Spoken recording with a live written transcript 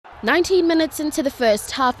19 minutes into the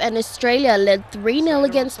first half and Australia led 3-0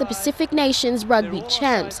 against the Pacific Nations rugby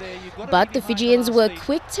champs. But the Fijians were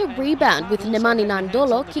quick to rebound with Nemani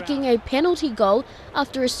Nandolo kicking a penalty goal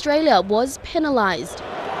after Australia was penalised.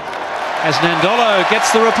 As Nandolo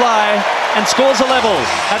gets the reply and scores a level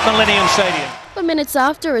at Millennium Stadium. But minutes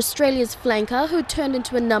after, Australia's flanker, who turned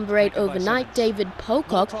into a number 8 overnight, David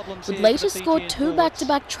Pocock, would later score 2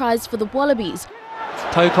 back-to-back tries for the Wallabies.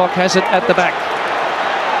 Pocock has it at the back.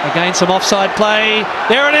 Again, some offside play.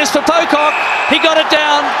 There it is for Pocock. He got it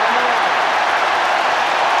down.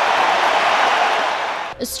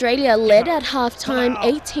 Australia led at half-time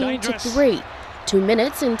 18-3. 2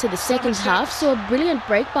 minutes into the second half saw a brilliant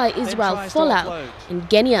break by Israel Folau, and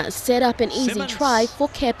Giteau set up an easy try for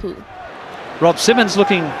Kepu. Rob Simmons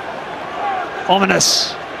looking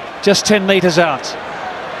ominous. Just 10 metres out.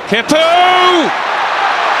 Kepu!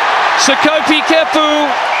 Sakopi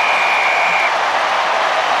Kepu!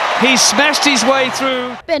 He smashed his way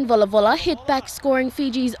through. Ben Volavola hit back, scoring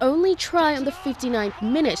Fiji's only try on the 59th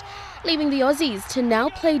minute, leaving the Aussies to now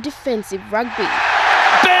play defensive rugby.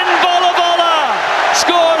 Ben Volavola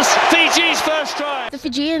scores Fiji's first try. The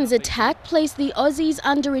Fijians' attack placed the Aussies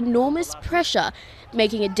under enormous pressure,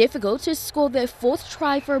 making it difficult to score their 4th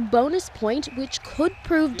try for a bonus point, which could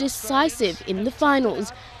prove decisive in the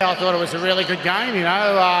finals. I thought it was a really good game, you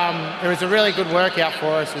know. It was a really good workout for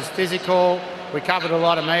us. It was physical. We covered a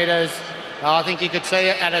lot of metres. I think you could see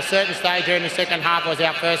it at a certain stage during the second half was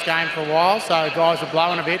our first game for a while, so guys were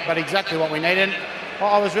blowing a bit, but exactly what we needed.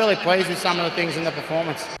 I was really pleased with some of the things in the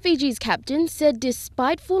performance. Fiji's captain said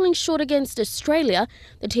despite falling short against Australia,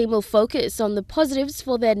 the team will focus on the positives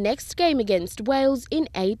for their next game against Wales in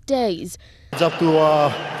 8 days. It's up to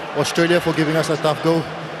Australia for giving us a tough go,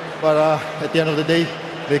 but at the end of the day,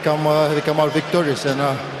 they come out victorious, and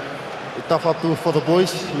it's tough up for the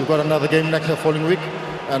boys. We've got another game next following week,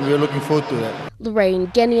 and we're looking forward to that.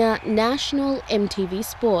 Lorraine Genia, National EMTV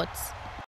Sports.